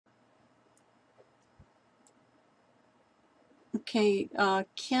Okay,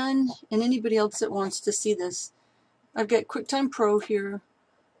 Ken and anybody else that wants to see this, I've got Quicktime Pro here,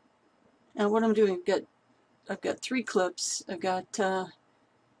 and what I'm doing, I've got 3 clips. I've got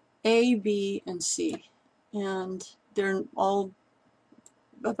A, B, and C, and they're all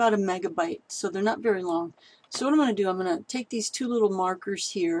about a megabyte, so they're not very long. So what I'm going to do, I'm going to take these 2 little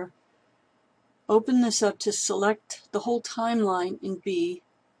markers here, open this up to select the whole timeline in B.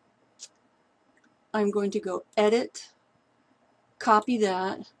 I'm going to go Edit, copy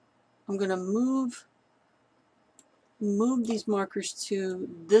that. I'm going to move these markers to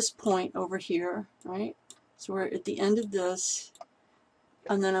this point over here, right? So we're at the end of this,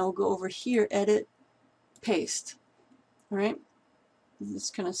 and then I will go over here, Edit, Paste, all right? I'm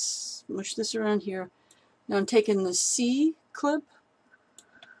just kind of smush this around here. Now I'm taking the C clip.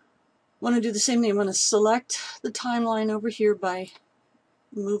 I want to do the same thing. I'm going to select the timeline over here by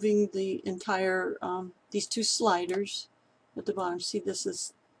moving the entire, these 2 sliders at the bottom. See, this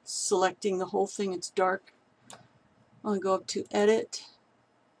is selecting the whole thing. It's dark. I'm going to go up to Edit,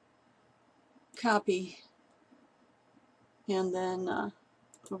 Copy, and then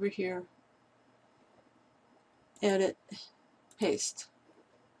over here, Edit, Paste.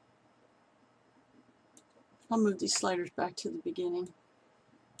 I'll move these sliders back to the beginning.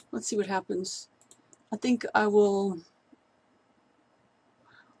 Let's see what happens. I think I'll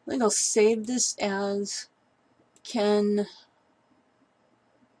save this as Ken.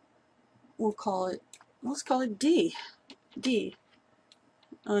 Let's call it D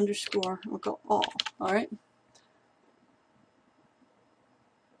underscore. We'll go all right.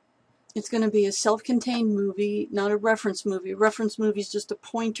 It's going to be a self-contained movie, not a reference movie. A reference movie is just a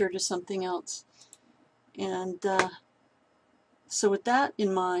pointer to something else. And so with that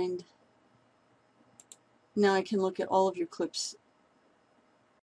in mind, now I can look at all of your clips